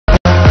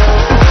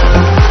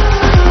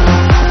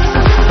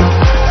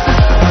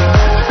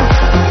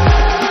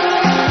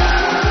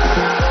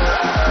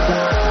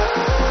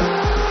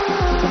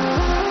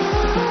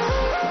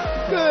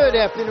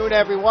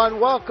everyone.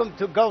 Welcome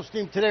to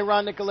Gulfstream today.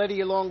 Ron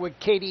Nicoletti along with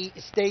Katie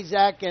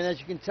Stazak. And as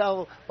you can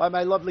tell by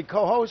my lovely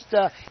co-host,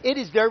 it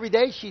is Derby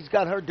Day. She's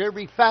got her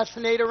Derby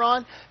Fascinator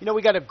on. You know,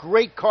 we got a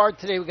great card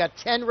today. We got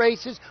 10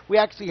 races. We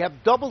actually have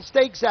double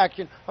stakes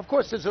action. Of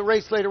course, there's a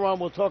race later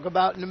on we'll talk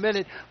about in a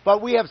minute.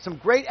 But we have some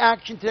great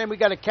action today. We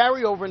got a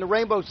carryover in the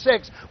Rainbow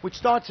Six, which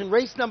starts in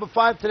race number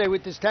 5 today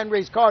with this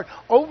 10-race card.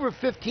 Over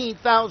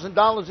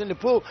 $15,000 in the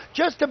pool.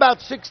 Just about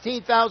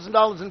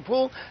 $16,000 in the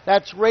pool.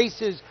 That's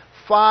races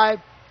 5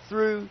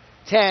 through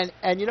 10.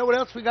 And you know what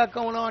else we got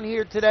going on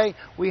here today?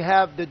 We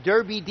have the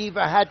Derby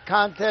Diva Hat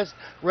Contest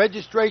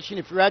registration.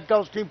 If you're at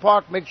Gulfstream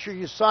Park, make sure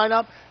you sign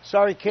up.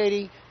 Sorry,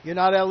 Katie, you're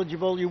not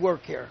eligible. You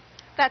work here.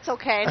 That's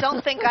okay. I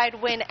don't think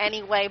I'd win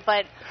anyway,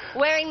 but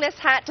wearing this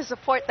hat to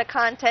support the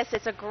contest,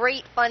 it's a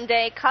great fun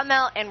day. Come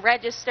out and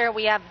register.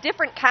 We have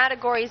different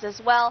categories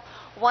as well.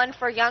 One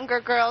for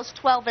younger girls,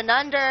 12 and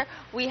under.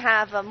 We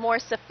have a more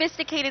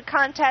sophisticated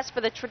contest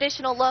for the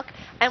traditional look,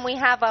 and we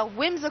have a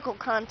whimsical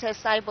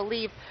contest, I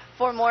believe,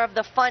 for more of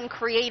the fun,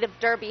 creative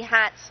derby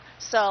hats.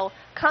 So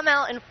come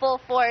out in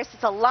full force.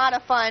 It's a lot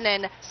of fun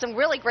and some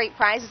really great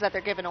prizes that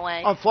they're giving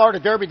away. On Florida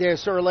Derby Day, I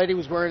saw a lady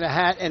was wearing a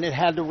hat, and it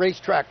had the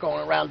racetrack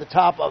going around the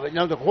top of it. You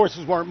know, the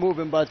horses weren't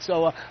moving, but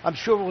so I'm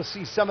sure we'll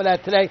see some of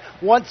that today.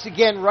 Once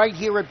again, right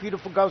here at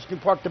beautiful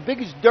Gulfstream Park, the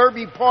biggest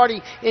derby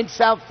party in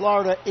South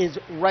Florida is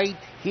right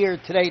here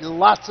today.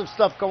 Lots of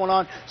stuff going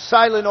on.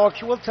 Silent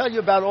auction. We'll tell you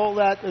about all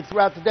that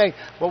throughout the day.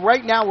 But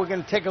right now, we're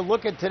going to take a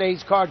look at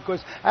today's card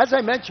because, as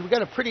I mentioned, we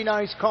got a pretty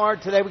nice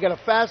card today. We got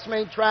a fast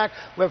main track.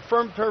 We have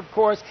firm turf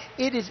course.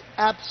 It is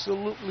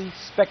absolutely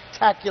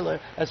spectacular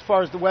as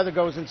far as the weather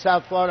goes in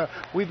South Florida.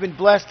 We've been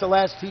blessed the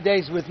last 2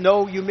 days with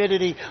no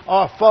humidity,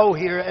 our foe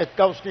here at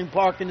Gulfstream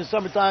Park in the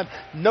summertime.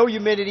 No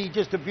humidity,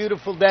 just a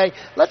beautiful day.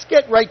 Let's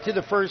get right to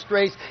the first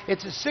race.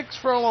 It's a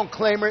 6-furlong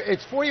claimer.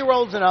 It's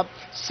 4-year-olds and up,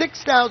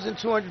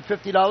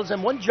 $6,250,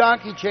 and one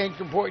jockey change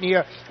important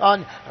here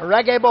on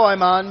Reggae Boy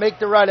Man, make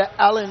the rider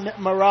Alan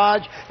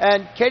Mirage.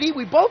 And Katie,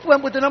 we both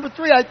went with the number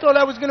 3. I thought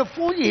I was going to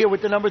fool you here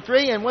with the number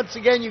 3, and once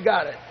again, you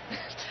got it.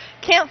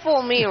 Can't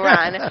fool me,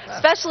 Ron,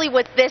 especially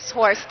with this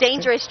horse.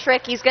 Dangerous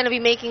Trick. He's going to be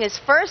making his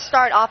first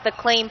start off the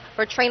claim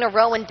for trainer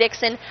Rowan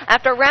Dixon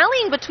after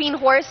rallying between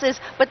horses,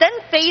 but then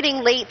fading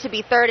late to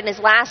be third in his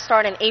last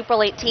start on April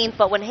 18th.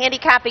 But when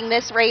handicapping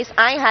this race,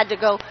 I had to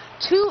go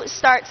 2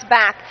 starts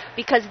back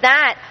because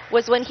that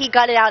was when he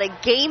gutted out a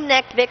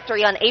game-neck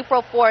victory on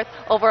April 4th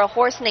over a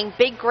horse named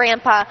Big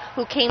Grandpa,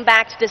 who came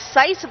back to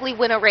decisively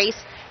win a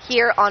race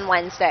here on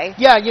Wednesday.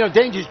 Yeah, you know,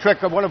 Dangerous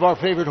Trick, one of our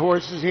favorite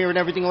horses here and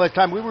everything last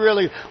time. We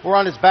really were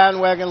on his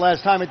bandwagon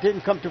last time. It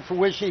didn't come to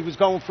fruition. He was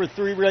going for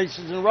 3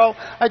 races in a row.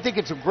 I think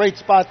it's a great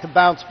spot to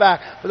bounce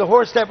back. But the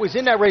horse that was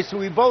in that race, who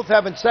we both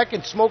have in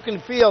second, Smoking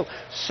Field,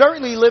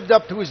 certainly lived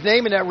up to his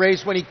name in that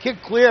race. When he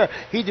kicked clear,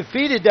 he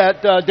defeated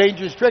that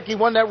Dangerous Trick. He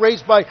won that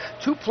race by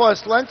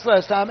 2+ lengths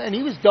last time, and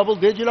he was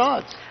double-digit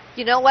odds.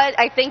 You know what?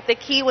 I think the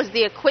key was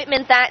the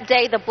equipment that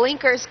day. The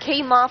blinkers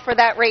came off for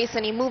that race,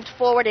 and he moved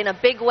forward in a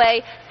big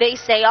way. They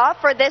stay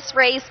off for this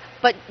race,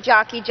 but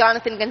jockey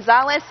Jonathan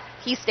Gonzalez,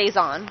 he stays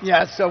on.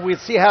 Yeah, so we'll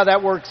see how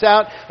that works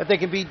out, if they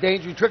can beat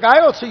Dangerous Trick. I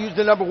also used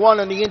the number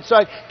 1 on the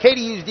inside. Katie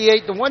used the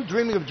 8. The one,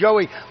 Dreaming of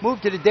Joey,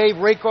 moved to the Dave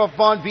Rakoff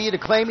Bond via the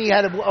claim. He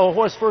had a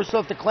horse first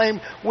off the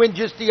claim win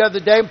just the other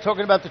day. I'm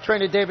talking about the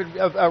trainer David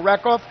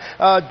Rakoff.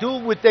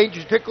 Duel with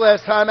Dangerous Trick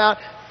last time out.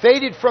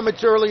 Faded from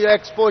its earlier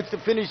exploits to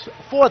finish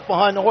 4th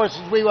behind the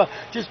horses we were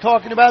just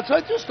talking about. So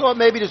I just thought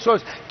maybe this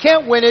horse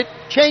can't win it.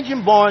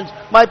 Changing barns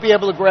might be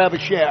able to grab a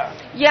share.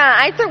 Yeah,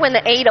 I threw in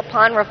the 8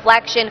 upon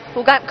reflection,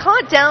 who got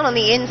caught down on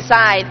the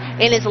inside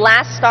in his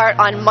last start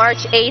on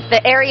March 8th.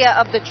 The area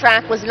of the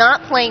track was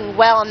not playing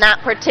well on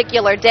that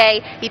particular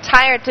day. He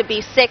tired to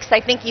be 6th.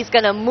 I think he's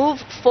going to move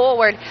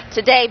forward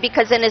today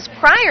because in his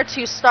prior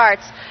 2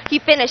 starts, he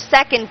finished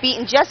 2nd,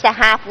 beaten just a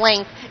half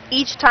length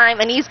each time,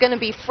 and he's going to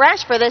be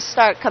fresh for this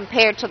start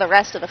compared to the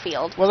rest of the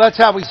field. Well, that's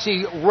how we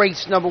see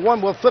race number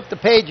 1. We'll flip the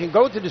page and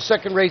go to the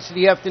second race of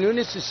the afternoon.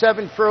 This is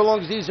 7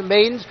 furlongs. These are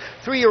maidens,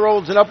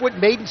 3-year-olds and upward.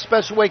 Maiden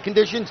special weight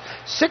conditions.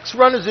 6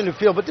 runners in the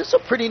field, but this is a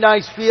pretty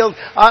nice field.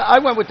 I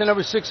went with the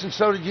number 6, and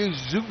so did you.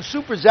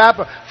 Super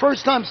Zapper.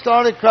 First time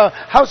started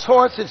house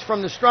horse. It's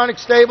from the Stronach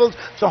Stables.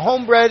 It's a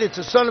homebred. It's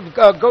a son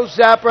of Ghost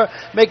Zapper,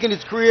 making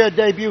its career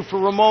debut for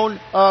Ramon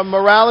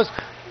Morales.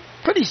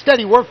 Pretty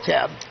steady work,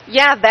 Tab.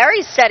 Yeah,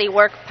 very steady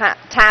work,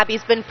 Tab.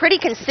 He's been pretty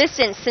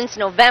consistent since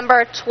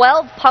November.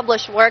 12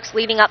 published works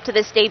leading up to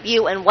this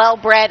debut, and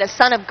well-bred, a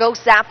son of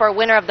Ghost Zapper,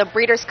 winner of the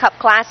Breeders' Cup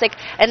Classic,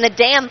 and the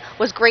dam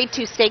was Grade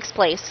 2 stakes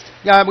placed.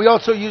 Yeah, and we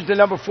also used the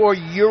number 4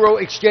 Euro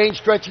Exchange,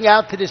 stretching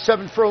out to the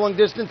 7-furlong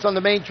distance on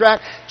the main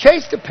track.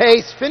 Chased the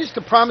pace, finished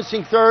a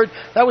promising 3rd.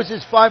 That was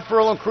his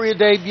 5-furlong career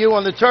debut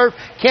on the turf.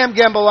 Cam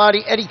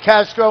Gambolati, Eddie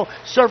Castro,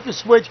 surface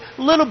switch,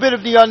 a little bit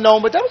of the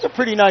unknown, but that was a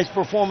pretty nice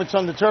performance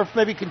on the turf.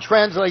 Maybe you can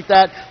translate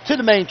that to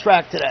the main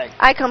track today.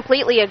 I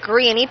completely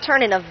agree, and he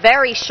turned in a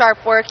very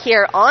sharp work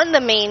here on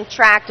the main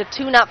track to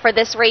tune up for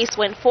this race.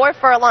 Went 4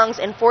 furlongs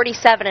and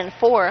 47 and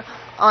 4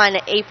 on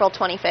April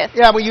 25th.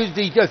 Yeah, we used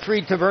the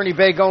 3 Taverny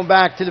Bay going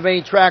back to the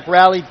main track,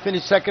 rallied,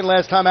 finished second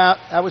last time out.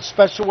 That was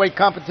special weight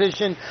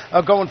competition,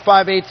 going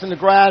 5/8 in the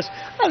grass.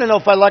 I don't know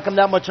if I like him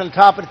that much on the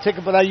top of the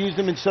ticket, but I used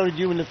him, and so did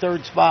you, in the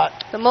third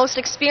spot. The most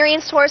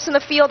experienced horse in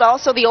the field,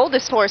 also the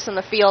oldest horse in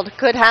the field,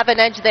 could have an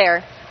edge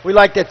there. We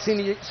like that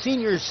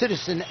senior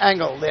citizen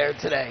angle there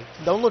today.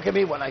 Don't look at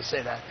me when I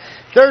say that.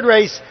 Third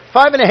race,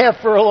 5.5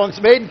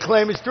 furlongs. Maiden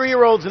claim is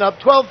 3-year-olds and up,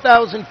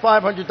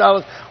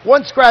 $12,500.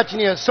 One scratch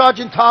in here.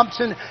 Sergeant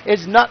Thompson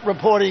is not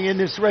reporting in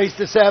this race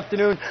this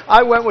afternoon.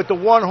 I went with the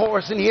one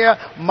horse in here,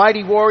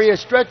 Mighty Warrior,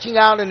 stretching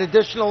out an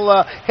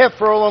additional half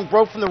furlong,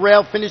 broke from the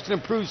rail, finished an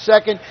improved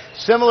second.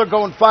 Similar,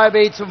 going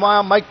 5/8 of a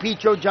mile. Mike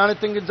Picho,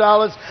 Jonathan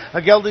Gonzalez,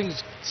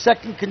 Gelding's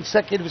second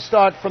consecutive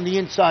start from the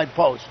inside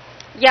post.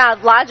 Yeah,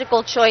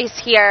 logical choice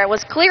here.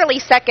 Was clearly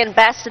second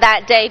best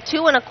that day.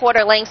 2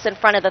 1/4 lengths in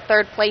front of the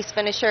third place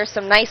finisher.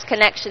 Some nice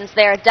connections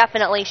there.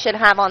 Definitely should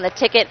have on the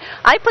ticket.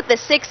 I put the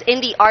 6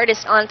 Indie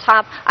Artist on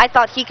top. I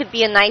thought he could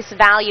be a nice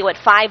value at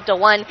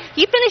 5-1.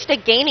 He finished a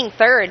gaining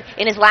third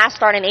in his last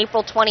start on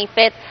April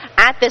 25th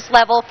at this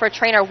level for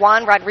trainer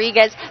Juan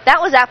Rodriguez.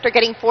 That was after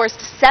getting forced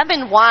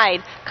 7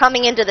 wide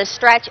coming into the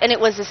stretch, and it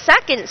was a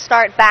second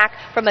start back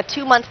from a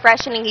 2-month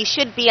freshening. He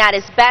should be at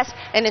his best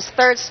in his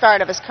third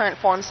start of his current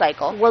form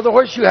cycle. Well, the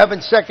horse you have in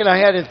second, I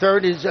had in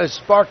third, is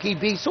Sparky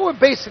B. So we're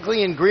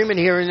basically in agreement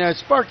here. And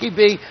Sparky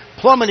B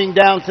plummeting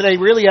down today,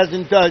 really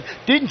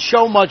didn't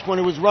show much when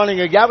it was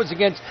running. That was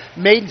against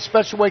maiden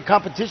special weight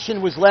competition.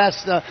 It was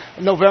last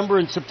November,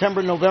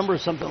 or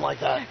something like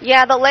that.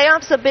 Yeah, the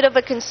layoff's a bit of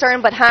a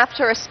concern, but have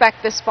to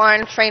respect this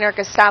barn trainer,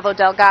 Gustavo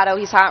Delgado.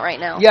 He's hot right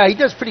now. Yeah, he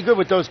does pretty good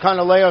with those kind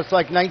of layoffs,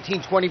 like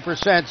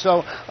 19-20%.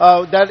 So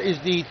that is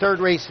the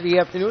third race of the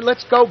afternoon.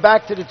 Let's go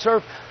back to the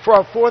turf for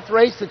our fourth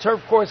race. The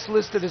turf course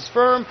listed as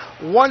firm,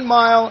 1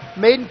 mile,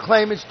 maiden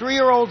claim is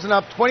 3-year-olds and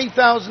up,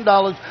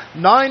 $20,000.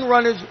 9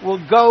 runners will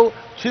go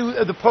to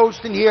the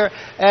post in here,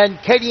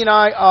 and Katie and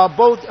I are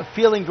both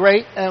feeling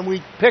great, and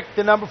we picked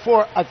the number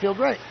 4. I feel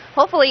great.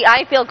 Hopefully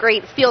I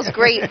feels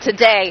great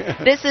today.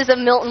 This is a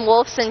Milton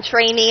Wolfson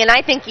trainee, and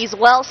I think he's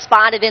well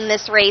spotted in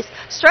this race.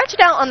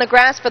 Stretched out on the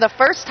grass for the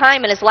first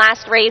time in his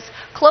last race.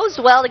 Closed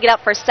well to get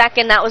up for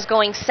second. That was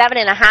going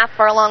 7.5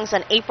 furlongs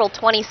on April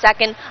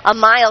 22nd. A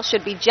mile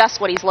should be just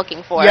what he's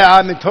looking for. Yeah,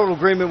 I'm in total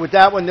agreement with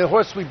that one. The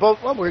horse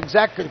we're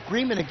exact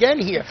agreement again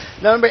here.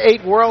 Number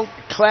 8, World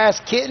Class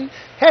Kitten.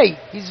 Hey,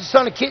 he's the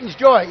son of Kitten's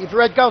Joy. If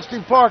you're at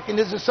Gulfstream Park and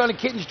there's a son of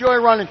Kitten's Joy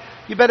running,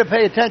 you better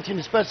pay attention,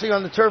 especially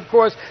on the turf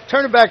course.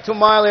 Turning back to a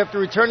mile after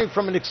returning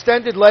from an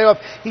extended layoff.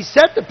 He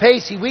set the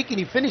pace. He weakened.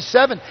 He finished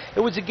 7th.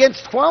 It was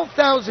against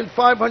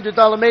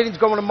 $12,500 maidens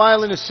going a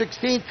mile in the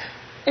 16th.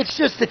 It's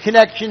just the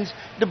connections,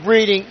 the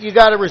breeding. You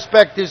got to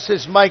respect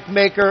this Mike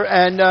Maker,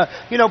 and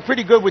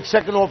pretty good with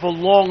second off a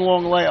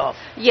long layoff.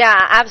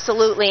 Yeah,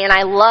 absolutely, and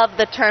I love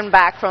the turn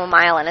back from a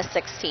mile and a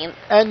 16th.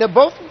 And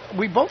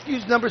we both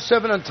used number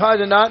 7 on Tie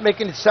the Knot,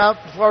 making its South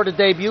Florida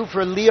debut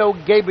for Leo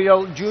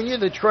Gabriel Jr.,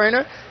 the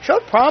trainer.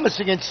 Showed promise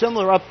against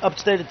similar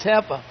upstate of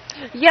Tampa.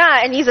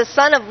 Yeah, and he's a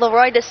son of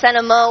Leroy de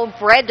Senemo,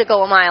 bred to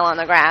go a mile on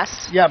the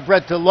grass. Yeah,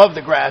 bred to love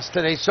the grass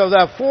today. So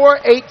the 4,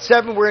 8,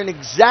 7, we're in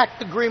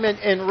exact agreement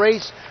in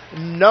race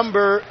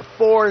number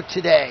 4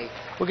 today.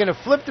 We're going to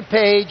flip the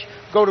page,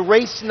 go to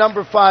race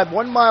number 5,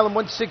 1 mile and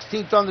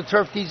 1/16 on the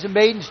turf. These are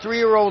maidens,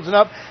 3-year-olds and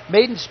up.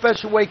 Maiden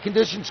special weight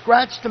condition.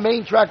 Scratch the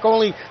main track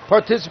only.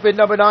 Participant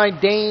number 9,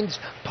 Dane's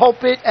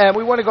Pulpit. And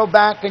we want to go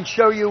back and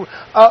show you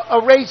a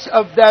race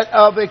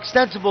of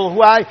Extensible,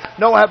 who I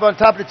know I have on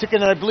top of the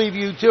ticket, and I believe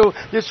you too.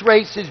 This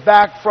race is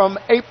back from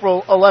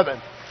April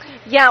 11th.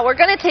 Yeah, we're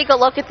going to take a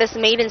look at this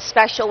maiden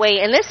special weight,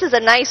 and this is a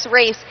nice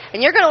race,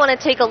 and you're going to want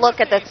to take a look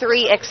at the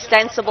 3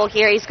 Extensible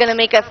here. He's going to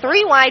make a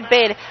 3-wide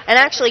bid and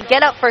actually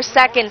get up for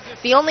second.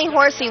 The only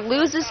horse he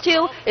loses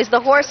to is the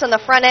horse on the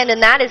front end, and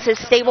that is his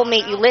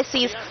stablemate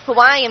Ulysses, who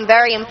I am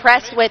very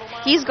impressed with.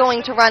 He's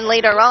going to run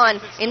later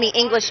on in the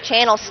English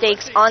Channel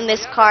Stakes on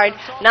this card.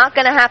 Not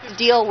going to have to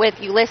deal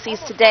with Ulysses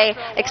today.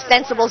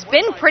 Extensible's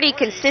been pretty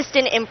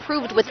consistent,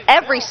 improved with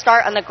every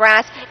start on the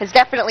grass, has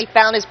definitely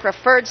found his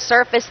preferred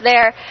surface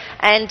there.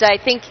 And I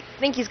think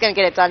he's going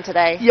to get it done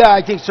today. Yeah,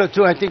 I think so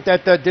too. I think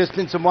that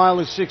distance, a mile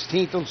and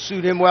 16th, will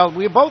suit him well.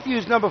 We both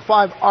used number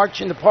 5,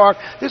 Arch in the Park.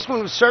 This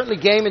one was certainly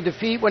game and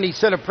defeat when he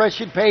set a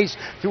pressured pace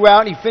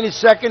throughout. He finished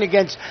second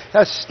against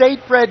a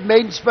state-bred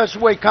maiden special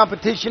weight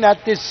competition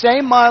at this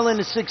same mile in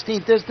the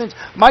 16th distance.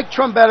 Mike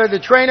Trombetta, the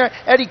trainer,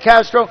 Eddie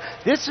Castro.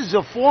 This is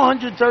a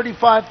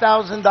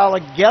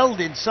 $435,000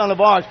 gelded son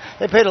of Arch.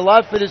 They paid a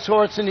lot for this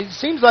horse, and it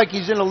seems like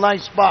he's in a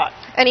nice spot.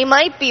 And he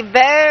might be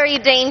very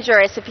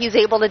dangerous if he's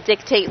able to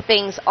dictate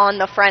things on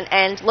the front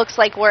end. Looks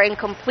like we're in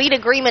complete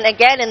agreement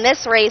again in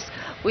this race.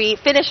 We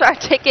finish our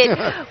ticket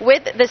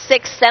with the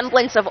 6th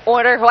Semblance of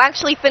Order, who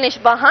actually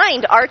finished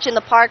behind Arch in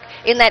the Park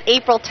in that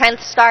April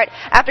 10th start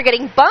after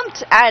getting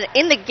bumped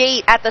in the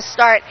gate at the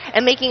start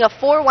and making a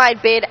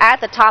 4-wide bid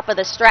at the top of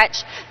the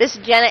stretch. This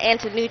Jenna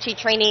Antonucci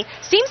trainee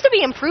seems to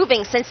be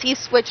improving since he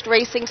switched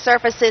racing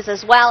surfaces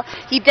as well.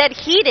 He dead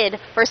heated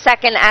for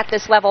 2nd at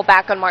this level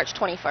back on March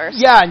 21st.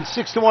 Yeah, and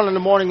 6-1 on the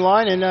morning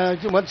line,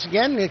 and once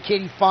again,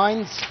 Katie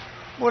finds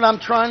what I'm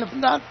trying to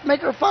not make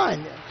her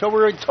find. So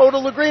we're in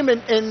total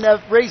agreement in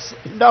race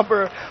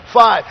number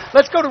 5.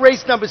 Let's go to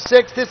race number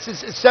 6. This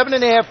is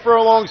 7.5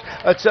 furlongs.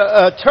 It's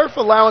a turf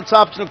allowance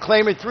optional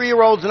claimer,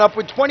 3-year-olds and up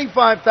with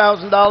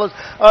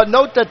 $25,000.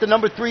 Note that the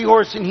number 3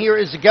 horse in here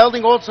is a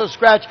gelding. Also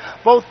scratch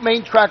both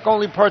main track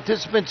only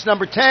participants,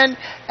 number 10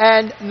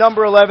 and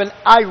number 11.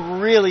 I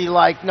really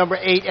like number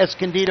 8,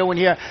 Escondido, in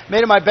here.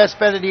 Made him my best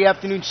bet of the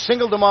afternoon.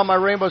 Singled him on my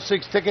Rainbow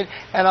 6 ticket,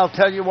 and I'll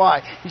tell you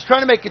why. He's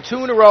trying to make it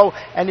 2 in a row,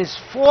 and his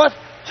 4th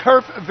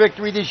turf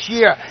victory this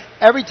year.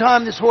 Every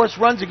time this horse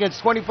runs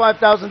against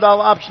 $25,000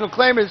 optional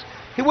claimers,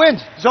 he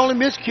wins. His only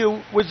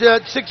miscue was a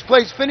 6th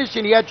place finish,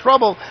 and he had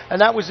trouble,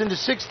 and that was in the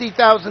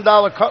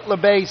 $60,000 Cutler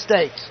Bay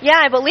Stakes. Yeah,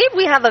 I believe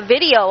we have a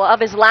video of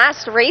his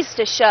last race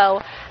to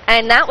show,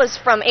 and that was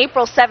from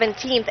April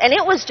 17th, and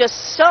it was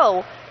just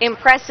so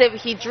impressive.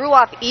 He drew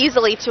off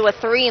easily to a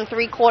 3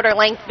 3/4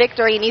 length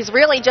victory, and he's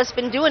really just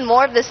been doing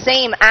more of the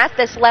same at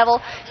this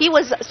level. He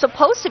was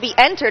supposed to be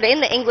entered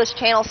in the English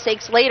Channel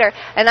Stakes later,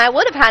 and I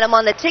would have had him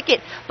on the ticket,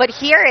 but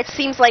here it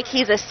seems like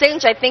he's a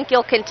cinch. I think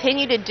he'll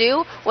continue to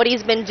do what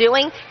he's been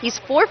doing. He's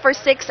 4 for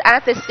 6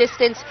 at this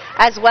distance,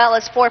 as well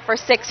as 4 for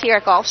 6 here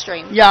at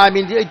Gulfstream. Yeah, I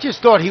mean, I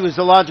just thought he was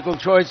the logical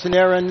choice in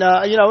there, and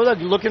you know,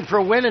 looking for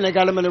a win, and they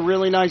got him in a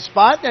really nice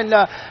spot, and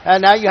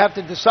now you have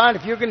to decide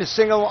if you're going to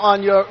single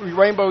on your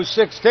Rainbow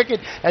 6 ticket,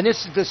 and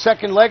this is the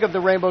 2nd leg of the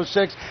Rainbow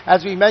 6.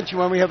 As we mentioned,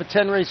 when we have a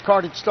 10-race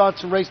card, it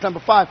starts in race number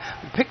 5.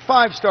 Pick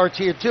 5 starts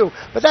here too,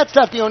 but that's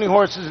not the only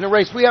horses in the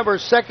race. We have our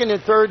 2nd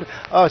and 3rd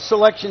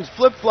selections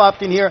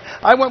flip-flopped in here.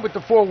 I went with the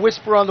 4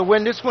 Whisper on the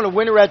win. This one a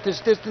winner at this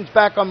distance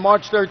back on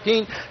March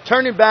 13th,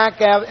 turning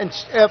back out and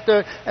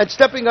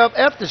stepping up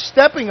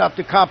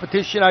the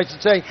competition, I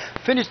should say.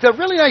 Finished a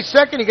really nice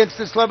 2nd against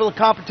this level of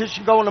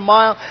competition, going a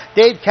mile.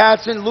 Dave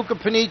Katzen, Luca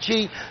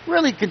Panici,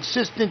 really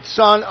consistent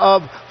son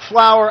of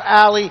Flower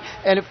Alley,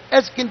 and if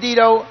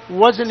Escondido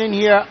wasn't in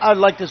here, I'd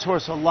like this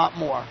horse a lot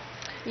more.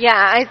 Yeah,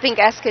 I think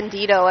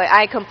Escondido,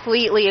 I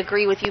completely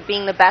agree with you,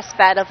 being the best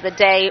bet of the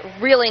day.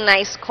 Really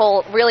nice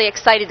colt. Really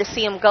excited to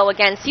see him go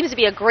again. Seems to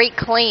be a great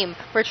claim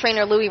for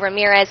trainer Louis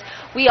Ramirez.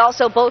 We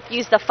also both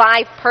used the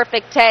 5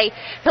 Perfect Day.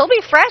 He'll be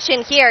fresh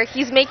in here.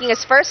 He's making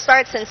his first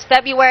start since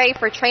February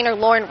for trainer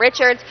Lauren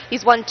Richards.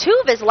 He's won 2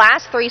 of his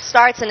last 3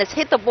 starts and has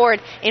hit the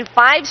board in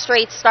 5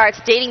 straight starts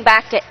dating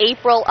back to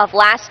April of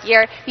last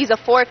year. He's a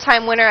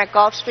 4-time winner at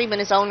Gulfstream in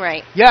his own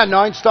right. Yeah,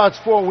 9 starts,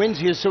 4 wins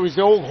here, so he's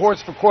the old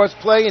horse for course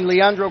play, and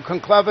Leandro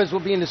Conclaves will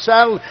be in the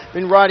saddle.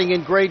 Been riding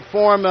in great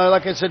form.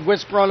 Like I said,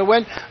 Whisper on the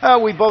win.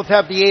 We both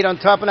have the 8 on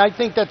top, and I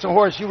think that's a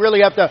horse you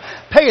really have to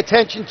pay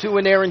attention to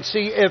in there and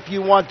see if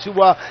you want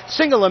to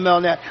single him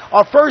on that.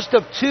 Our first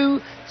of 2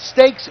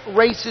 stakes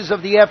races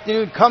of the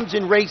afternoon comes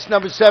in race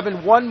number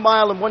 7, 1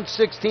 mile and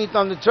 1/16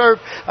 on the turf.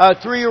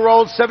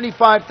 3-year-old,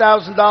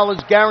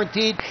 $75,000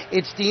 guaranteed.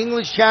 It's the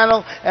English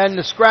Channel, and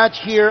the scratch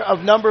here of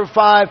number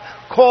 5.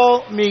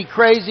 Call Me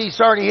Crazy.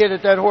 Sorry to hear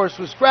that horse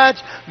was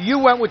scratched. You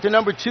went with the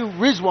number 2,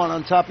 Rizwan,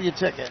 on top of your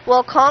ticket.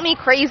 Well, Call Me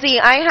Crazy,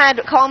 I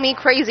had Call Me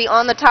Crazy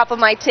on the top of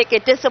my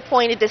ticket.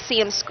 Disappointed to see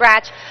him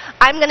scratch.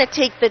 I'm going to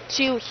take the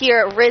 2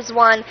 here,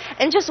 Rizwan.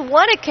 And just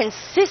what a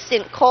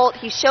consistent colt.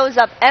 He shows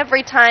up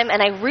every time, and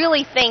I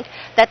really think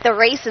that the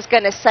race is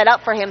going to set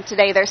up for him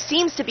today. There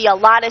seems to be a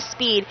lot of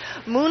speed.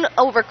 Moon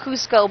Over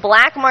Cusco,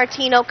 Black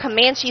Martino,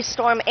 Comanche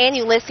Storm, and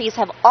Ulysses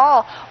have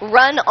all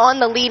run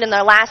on the lead in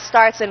their last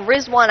starts, and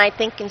Rizwan, I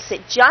think, can sit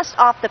just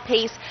off the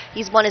pace.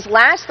 He's won his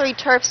last 3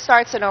 turf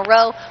starts in a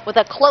row with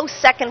a close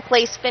 2nd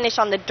place finish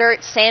on the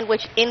dirt,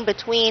 sandwich in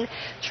between.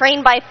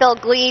 Trained by Phil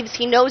Gleaves,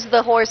 he knows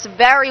the horse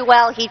very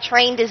well. He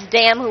trained his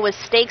dam, who was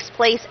stakes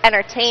place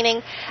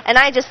entertaining, and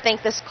I just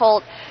think this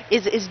colt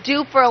is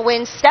due for a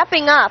win,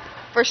 stepping up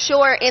for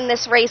sure in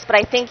this race, but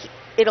I think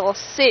he'll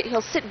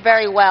sit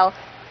very well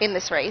in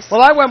this race.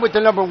 Well, I went with the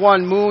number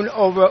 1, Moon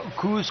Over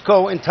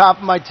Cusco, in top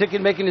of my ticket,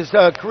 making his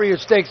career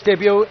stakes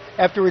debut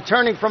after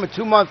returning from a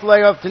 2-month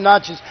layoff to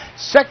notch his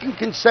 2nd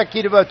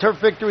consecutive turf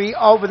victory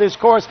over this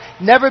course.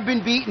 Never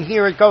been beaten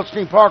here at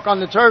Gulfstream Park on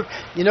the turf.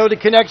 You know the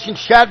connection,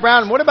 Shad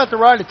Brown. And what about the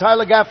rider,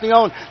 Tyler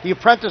Gaffleone, the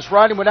apprentice,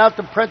 riding without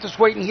the apprentice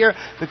waiting here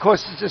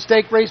because it's a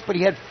stake race, but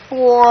he had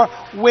 4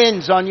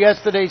 wins on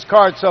yesterday's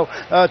card. So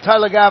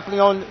Tyler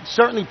Gaffleone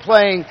certainly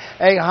playing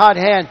a hot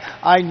hand.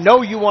 I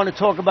know you want to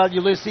talk about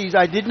Ulysses.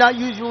 I did not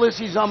use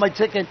Ulysses on my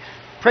ticket.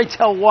 Pray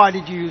tell, why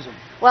did you use him?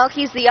 Well,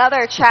 he's the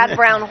other Chad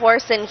Brown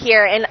horse in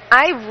here, and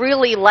I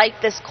really like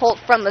this colt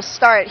from the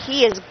start.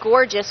 He is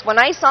gorgeous. When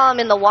I saw him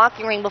in the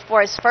walking ring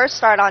before his first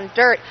start on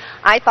dirt,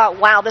 I thought,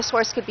 wow, this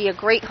horse could be a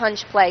great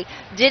hunch play.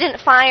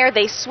 Didn't fire.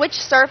 They switched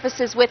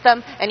surfaces with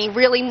him, and he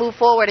really moved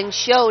forward and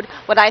showed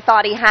what I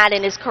thought he had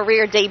in his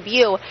career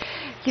debut.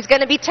 He's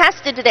going to be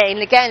tested today, and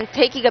again,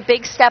 taking a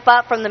big step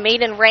up from the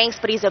maiden ranks,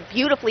 but he's a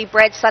beautifully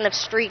bred son of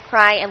Street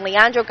Cry, and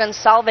Leandro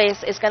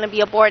Gonsalves is going to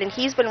be aboard, and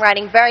he's been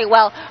riding very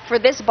well for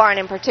this barn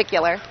in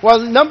particular. Well,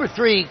 number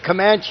 3,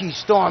 Comanche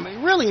Storm,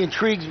 it really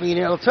intrigues me,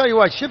 and I'll tell you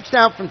what, ships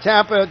down from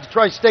Tampa,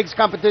 Detroit Stakes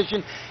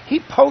competition. He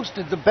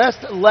posted the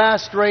best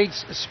last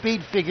race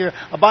speed figure,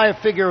 by a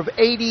figure of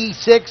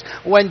 86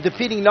 when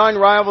defeating 9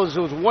 rivals.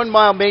 It was a 1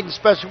 mile maiden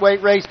special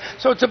weight race.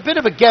 So it's a bit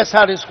of a guess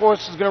how this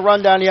horse is going to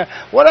run down here.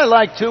 What I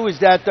like, too, is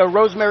that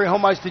Rosemary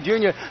Homeister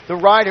Jr., the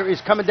rider, is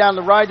coming down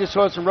to ride this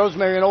horse. And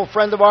Rosemary, an old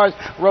friend of ours,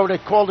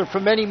 called her for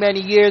many, many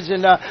years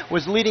and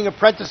was leading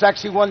apprentice,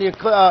 actually won the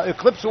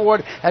Eclipse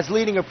Award as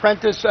leading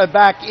apprentice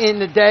back in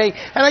the day.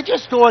 And I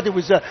just thought it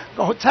was a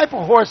type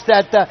of horse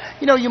that,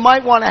 you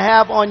might want to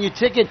have on your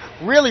ticket.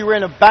 Really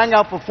ran a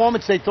bang-out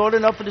performance. They thought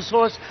enough of this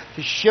horse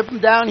to ship him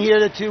down here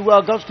to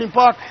Gulfstream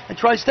Park and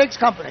try Stakes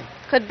Company.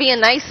 Could be a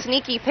nice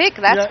sneaky pick,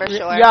 that's for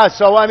sure. Yeah,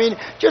 so I mean,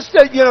 just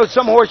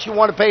some horse you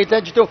want to pay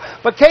attention to.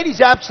 But Katie's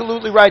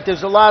absolutely right.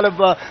 There's a lot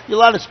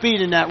of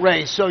speed in that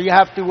race, so you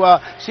have to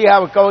see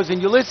how it goes.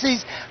 And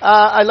Ulysses,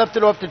 I left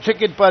it off the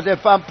ticket, but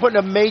if I'm putting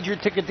a major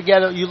ticket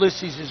together,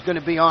 Ulysses is going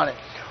to be on it.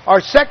 Our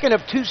second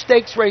of 2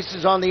 stakes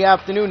races on the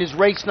afternoon is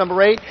race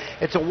number 8.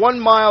 It's a 1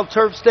 mile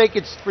turf stake.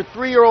 It's for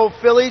 3-year-old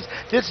fillies.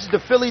 This is the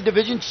filly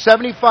division,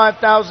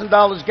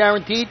 $75,000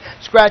 guaranteed.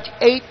 Scratch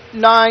 8,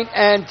 9,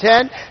 and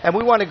 10. And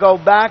we want to go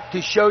back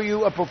to show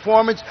you a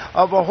performance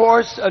of a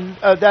horse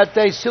that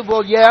day,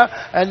 Silver Yeah.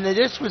 And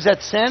this was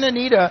at Santa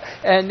Anita,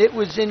 and it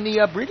was in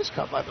the Breeders'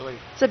 Cup, I believe.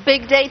 It's a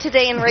big day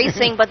today in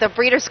racing, but the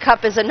Breeders'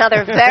 Cup is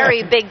another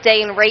very big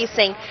day in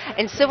racing.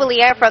 And Silver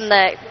from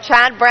the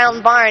Chad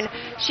Brown barn,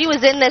 she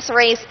was in this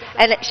race,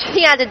 and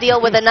she had to deal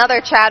with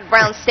another Chad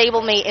Brown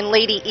stablemate in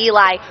Lady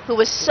Eli, who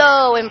was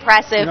so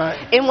impressive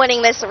in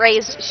winning this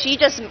race. She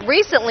just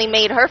recently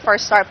made her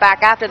first start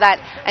back after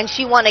that, and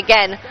she won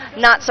again.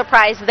 Not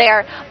surprised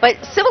there. But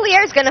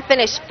Civilier is going to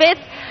finish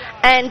 5th.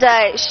 And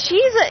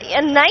she's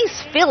a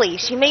nice filly.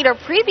 She made her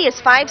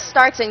previous 5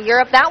 starts in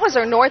Europe. That was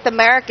her North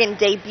American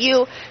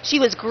debut. She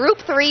was Group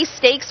 3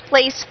 stakes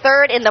placed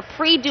 3rd in the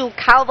Prix du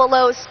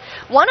Calvados.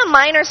 Won a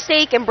minor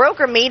stake and broke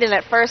her maiden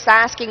at first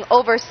asking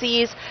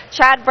overseas.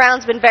 Chad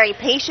Brown's been very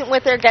patient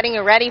with her, getting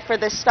her ready for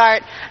this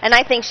start. And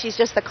I think she's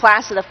just the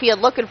class of the field.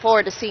 Looking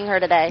forward to seeing her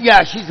today.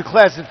 Yeah, she's the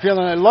class of the field,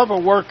 and I love her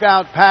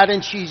workout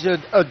pattern. She's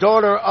a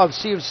daughter of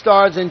Sea of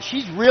Stars, and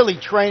she's really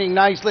training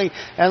nicely.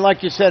 And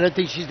like you said, I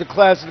think she's the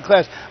class of the class.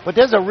 But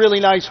there's a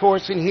really nice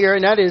horse in here,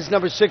 and that is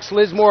number 6,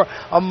 Lismore,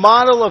 a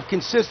model of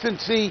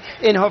consistency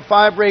in her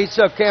 5-race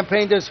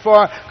campaign thus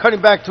far, cutting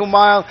back to a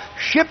mile.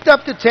 Shipped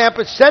up to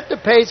Tampa, set the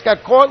pace,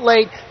 got caught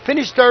late,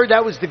 finished 3rd.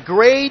 That was the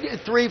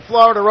Grade 3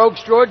 Florida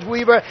Oaks. George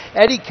Weaver,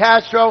 Eddie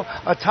Castro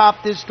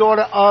atop this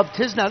daughter of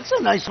Tisna. This is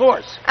a nice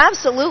horse.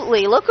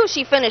 Absolutely. Look who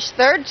she finished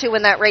 3rd to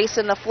in that race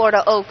in the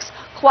Florida Oaks.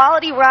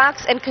 Quality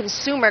Rocks and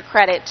Consumer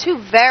Credit, 2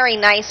 very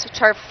nice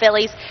turf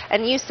fillies,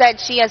 and you said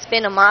she has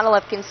been a model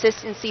of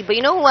consistency, but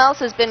you know who else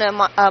has been a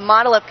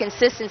model of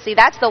consistency?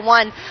 That's the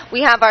one.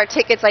 We have our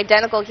tickets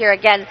identical here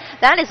again.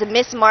 That is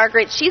Miss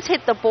Margaret. She's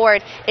hit the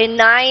board in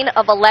 9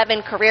 of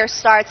 11 career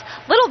starts.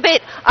 Little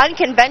bit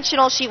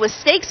unconventional. She was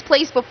stakes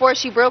placed before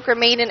she broke her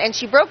maiden, and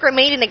she broke her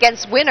maiden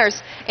against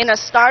winners in a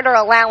starter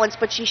allowance,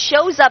 but she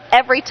shows up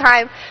every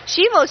time.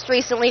 She most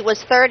recently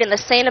was 3rd in the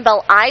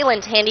Sanibel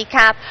Island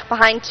handicap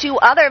behind 2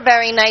 other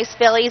very nice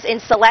fillies in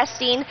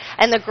Celestine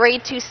and the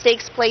Grade 2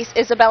 stakes place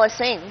Isabella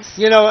Sings.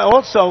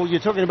 Also,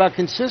 you're talking about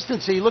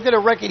consistency. Look at her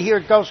record here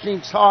at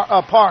Gulfstream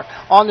Park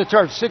on the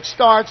turf. 6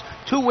 starts,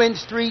 2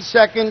 wins, 3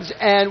 seconds,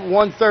 and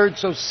 1/3.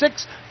 So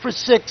 6 for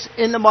 6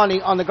 in the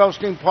money on the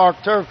Gulfstream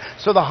Park turf.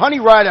 So the Honey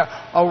Rider,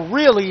 a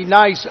really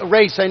nice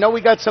race. I know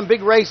we got some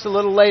big race a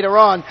little later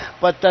on,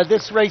 but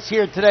this race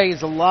here today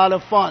is a lot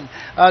of fun.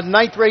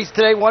 9th race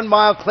today, 1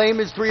 mile claim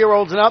is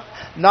 3-year-olds and up.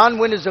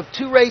 Non-winners of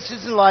 2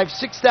 races in life,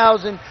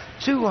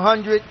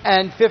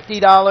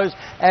 $6,250.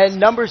 And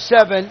number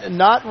 7,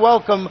 Not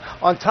Welcome,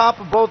 on top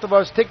of both of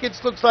our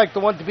tickets. Looks like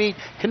the one to beat.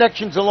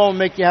 Connections alone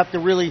make you have to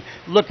really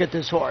look at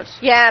this horse.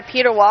 Yeah,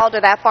 Peter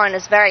Walder, that barn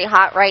is very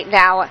hot right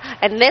now.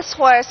 And this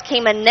horse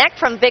came a neck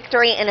from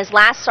victory in his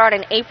last start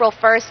on April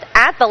 1st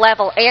at the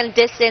level and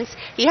distance.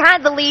 He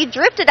had the lead,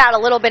 drifted out a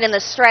little bit in the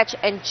stretch,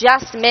 and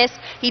just missed.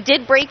 He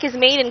did break his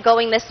maiden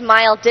going this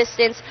mile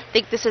distance. I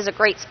think this is a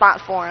great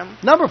spot for him.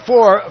 Number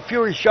 4,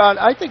 Fury Shot,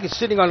 I think is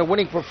sitting on a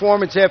winning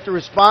performance after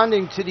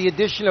responding to the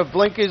addition of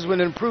blinkers with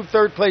an improved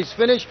 3rd place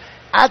finish.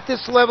 at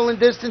this level and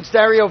distance.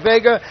 Dario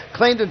Vega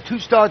claimed him 2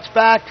 starts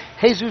back.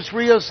 Jesus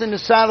Rios in the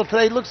saddle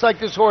today. Looks like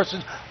this horse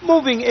is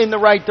moving in the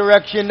right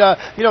direction.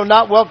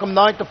 Not welcome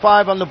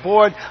 9-5 on the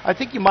board. I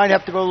think you might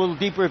have to go a little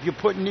deeper if you're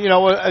putting,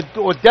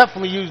 or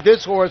definitely use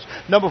this horse,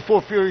 number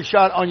 4 Fury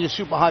Shot, on your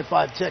super high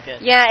 5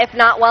 ticket. Yeah, if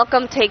Not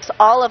Welcome takes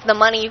all of the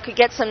money, you could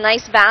get some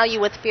nice value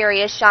with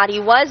Furious Shot. He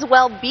was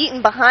well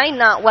beaten behind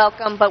Not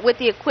Welcome, but with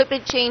the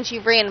equipment change, he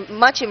ran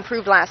much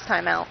improved last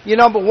time out.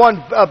 Number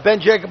 1, Ben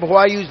Jacob, who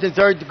I used in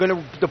third, going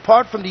to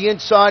depart from the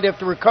inside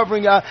after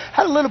recovering.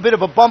 Had a little bit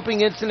of a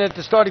bumping incident at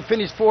the start. He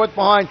finished 4th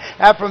behind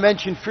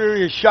aforementioned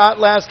Furious Shot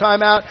last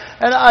time out.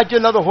 And I did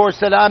another horse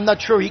that I'm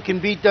not sure he can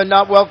beat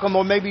Not Welcome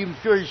or maybe even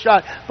Furious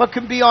Shot, but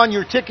can be on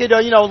your ticket,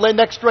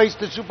 next race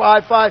to super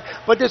high 5.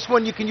 But this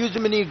one, you can use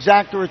him in the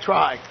exact or a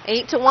try.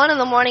 8-1 in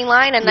the morning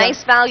line, a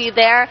nice value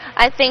there.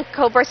 I think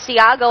Cobra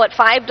Siago at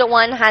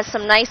 5-1 has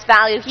some nice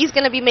value. He's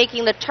going to be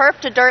making the turf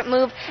to dirt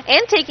move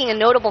and taking a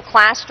notable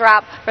class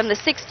drop from the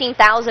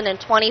 $16,000 and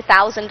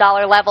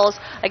 $20,000 levels,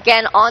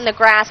 again on the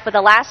grass. But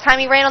the last time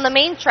he ran on the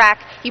main track,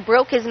 he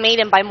broke his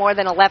maiden by more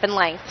than 11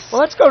 lengths.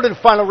 Well, let's go to the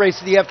final race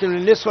of the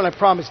afternoon. This one, I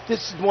promise,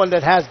 this is one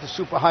that has the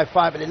super high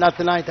 5 in it, not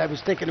the 9th. I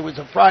was thinking it was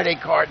a Friday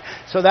card.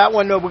 So that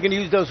one, we're going to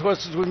use those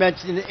horses we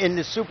mentioned in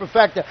the super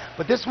factor.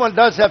 But this one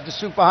does have the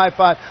super high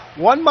 5.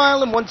 1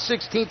 mile and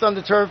 1/16 on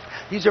the turf.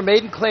 These are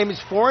maiden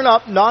claimers, 4 and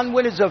up,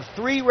 non-winners of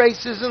 3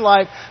 races in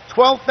life,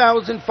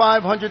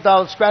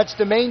 $12,500. Scratch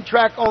the main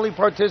track only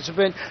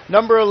participant,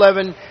 number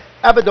 11,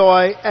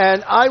 Abadoy,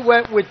 and I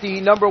went with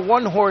the number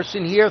 1 horse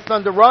in here,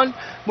 Thunder Run.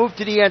 Moved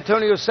to the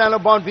Antonio Sano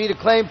Bonvita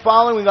claim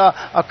following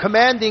a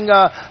commanding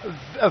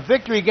a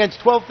victory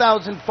against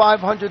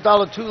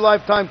 $12,500 2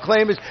 lifetime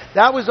claimers.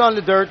 That was on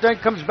the dirt. Then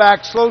comes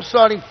back, slow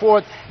starting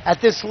 4th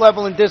at this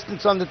level and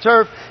distance on the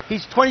turf.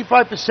 He's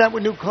 25%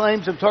 with new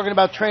claims. I'm talking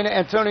about trainer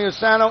Antonio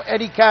Sano,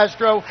 Eddie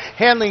Castro,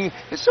 handling.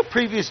 This is a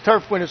previous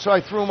turf winner, so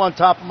I threw him on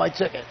top of my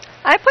ticket.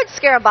 I put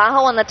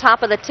Scarabajo on the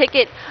top of the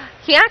ticket.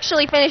 He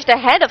actually finished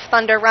ahead of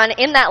Thunder Run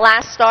in that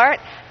last start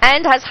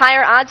and has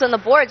higher odds on the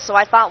board, so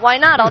I thought, why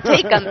not? I'll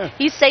take him.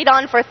 He stayed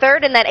on for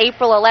 3rd in that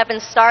April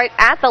 11th start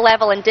at the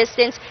level and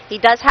distance. He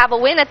does have a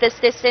win at this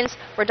distance.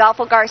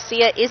 Rodolfo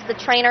Garcia is the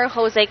trainer.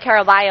 Jose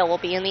Caraballo will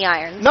be in the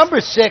irons.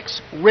 Number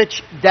 6,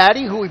 Rich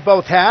Daddy, who we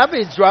both have,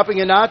 is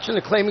dropping a notch on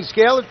the claiming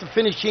scale after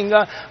finishing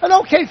an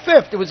okay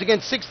 5th. It was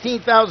against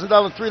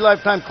 $16,000 3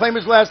 lifetime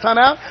claimers last time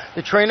out.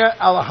 The trainer,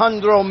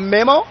 Alejandro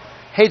Memo.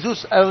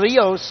 Jesus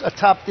Rios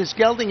atop this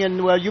gelding,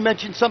 and you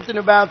mentioned something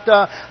about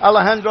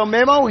Alejandro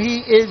Memo.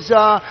 He is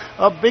a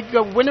big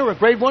winner, a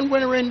Grade 1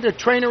 winner and a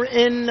trainer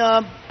in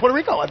Puerto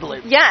Rico, I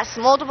believe. Yes,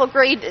 multiple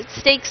grade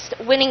stakes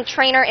winning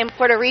trainer in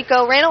Puerto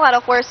Rico. Ran a lot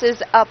of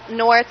horses up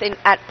north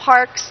at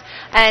Parks,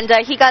 and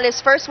he got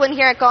his first win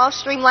here at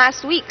Gulfstream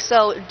last week,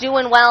 so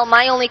doing well.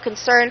 My only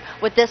concern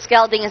with this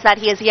gelding is that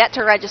he has yet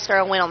to register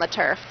a win on the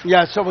turf.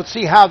 Yeah, so we'll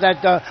see how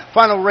that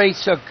final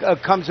race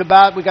comes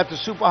about. We got the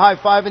super high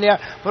 5 in there,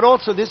 but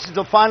also this is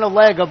the final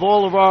leg of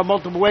all of our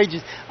multiple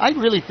wages. I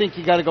really think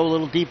you got to go a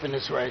little deep in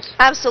this race.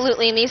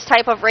 Absolutely. In these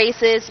type of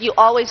races, you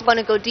always want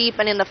to go deep,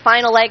 and in the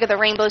final leg of the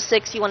Rainbow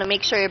Six, you want to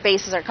make sure your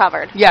bases are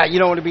covered. Yeah, you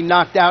don't want to be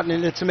knocked out,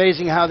 and it's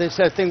amazing how this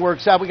thing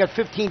works out. We got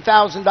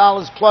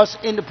 $15,000 plus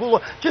in the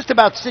pool, just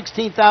about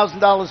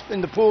 $16,000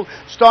 in the pool.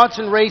 Starts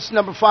in race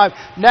number 5.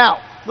 Now,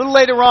 a little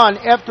later on,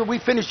 after we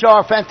finish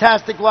our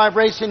fantastic live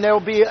racing, there will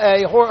be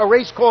a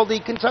race called the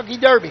Kentucky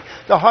Derby,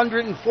 the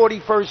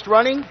 141st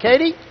running.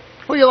 Katie,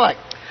 who you like?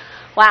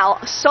 Wow,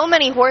 so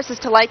many horses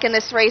to like in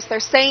this race. They're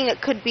saying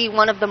it could be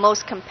one of the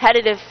most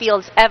competitive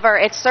fields ever.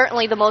 It's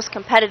certainly the most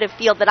competitive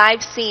field that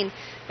I've seen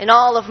in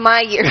all of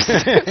my years,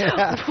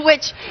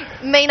 which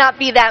may not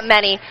be that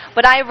many.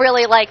 But I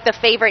really like the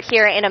favorite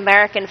here in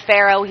American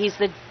Pharaoh. He's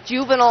the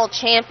juvenile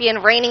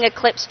champion, reigning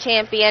Eclipse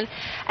champion,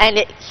 and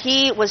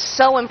he was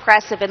so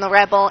impressive in the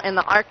Rebel and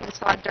the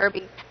Arkansas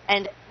Derby.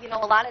 And, a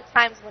lot of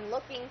times when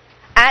looking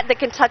at the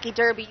Kentucky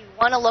Derby, you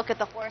want to look at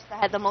the horse that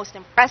had the most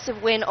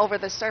impressive win over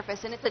the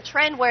surface. And it's a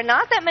trend where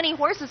not that many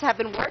horses have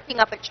been working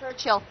up at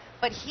Churchill,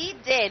 but he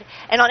did.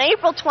 And on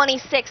April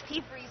 26th,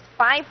 he breezed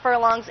 5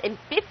 furlongs in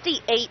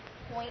 58.4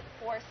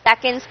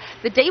 seconds.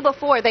 The day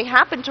before, they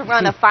happened to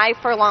run a 5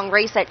 furlong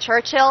race at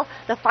Churchill.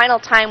 The final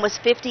time was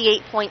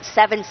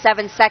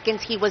 58.77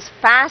 seconds. He was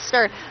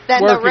faster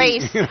than the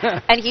race,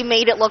 and he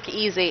made it look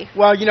easy.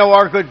 Well,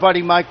 our good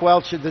buddy Mike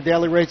Welch of the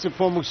Daily Race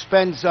Inform, who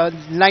spends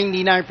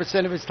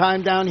 99% of his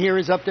time down here,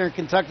 is up there in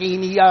Kentucky,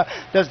 and he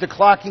does the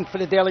clocking for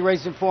the Daily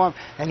Race Inform,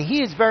 and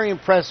he is very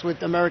impressed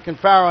with American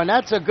Pharaoh, and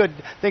that's a good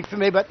thing for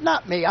me, but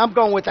not me. I'm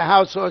going with the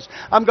house horse.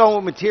 I'm going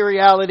with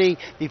Materiality,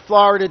 the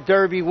Florida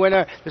Derby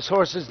winner. This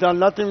horse has done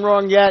nothing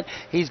wrong yet.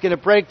 He's going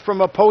to break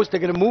from a post. They're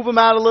going to move him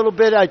out a little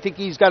bit. I think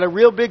he's got a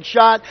real big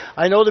shot.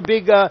 I know the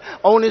big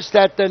onus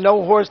that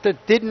no horse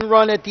that didn't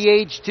run at the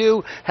age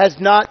 2 has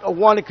not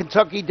won a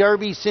Kentucky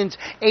Derby since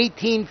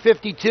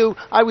 1852.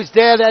 I was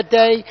there that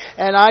day,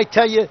 and I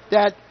tell you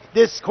that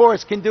this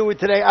horse can do it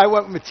today. I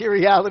went with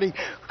Materiality.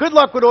 Good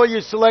luck with all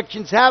your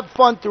selections. Have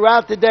fun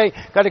throughout the day.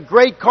 Got a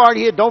great card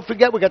here. Don't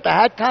forget, we got the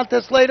hat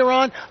contest later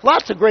on.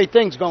 Lots of great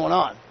things going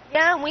on.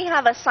 Yeah, and we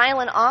have a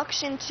silent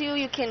auction, too.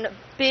 You can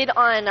bid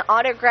on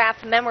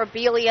autographed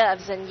memorabilia of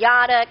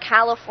Zenyatta,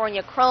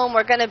 California Chrome.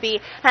 We're going to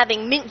be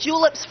having mint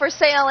juleps for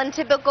sale in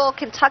typical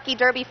Kentucky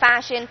Derby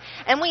fashion.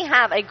 And we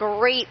have a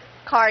great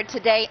card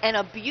today and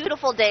a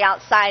beautiful day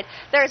outside.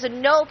 There is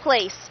no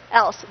place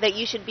else that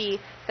you should be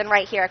than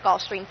right here at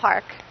Gulfstream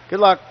Park. Good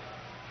luck.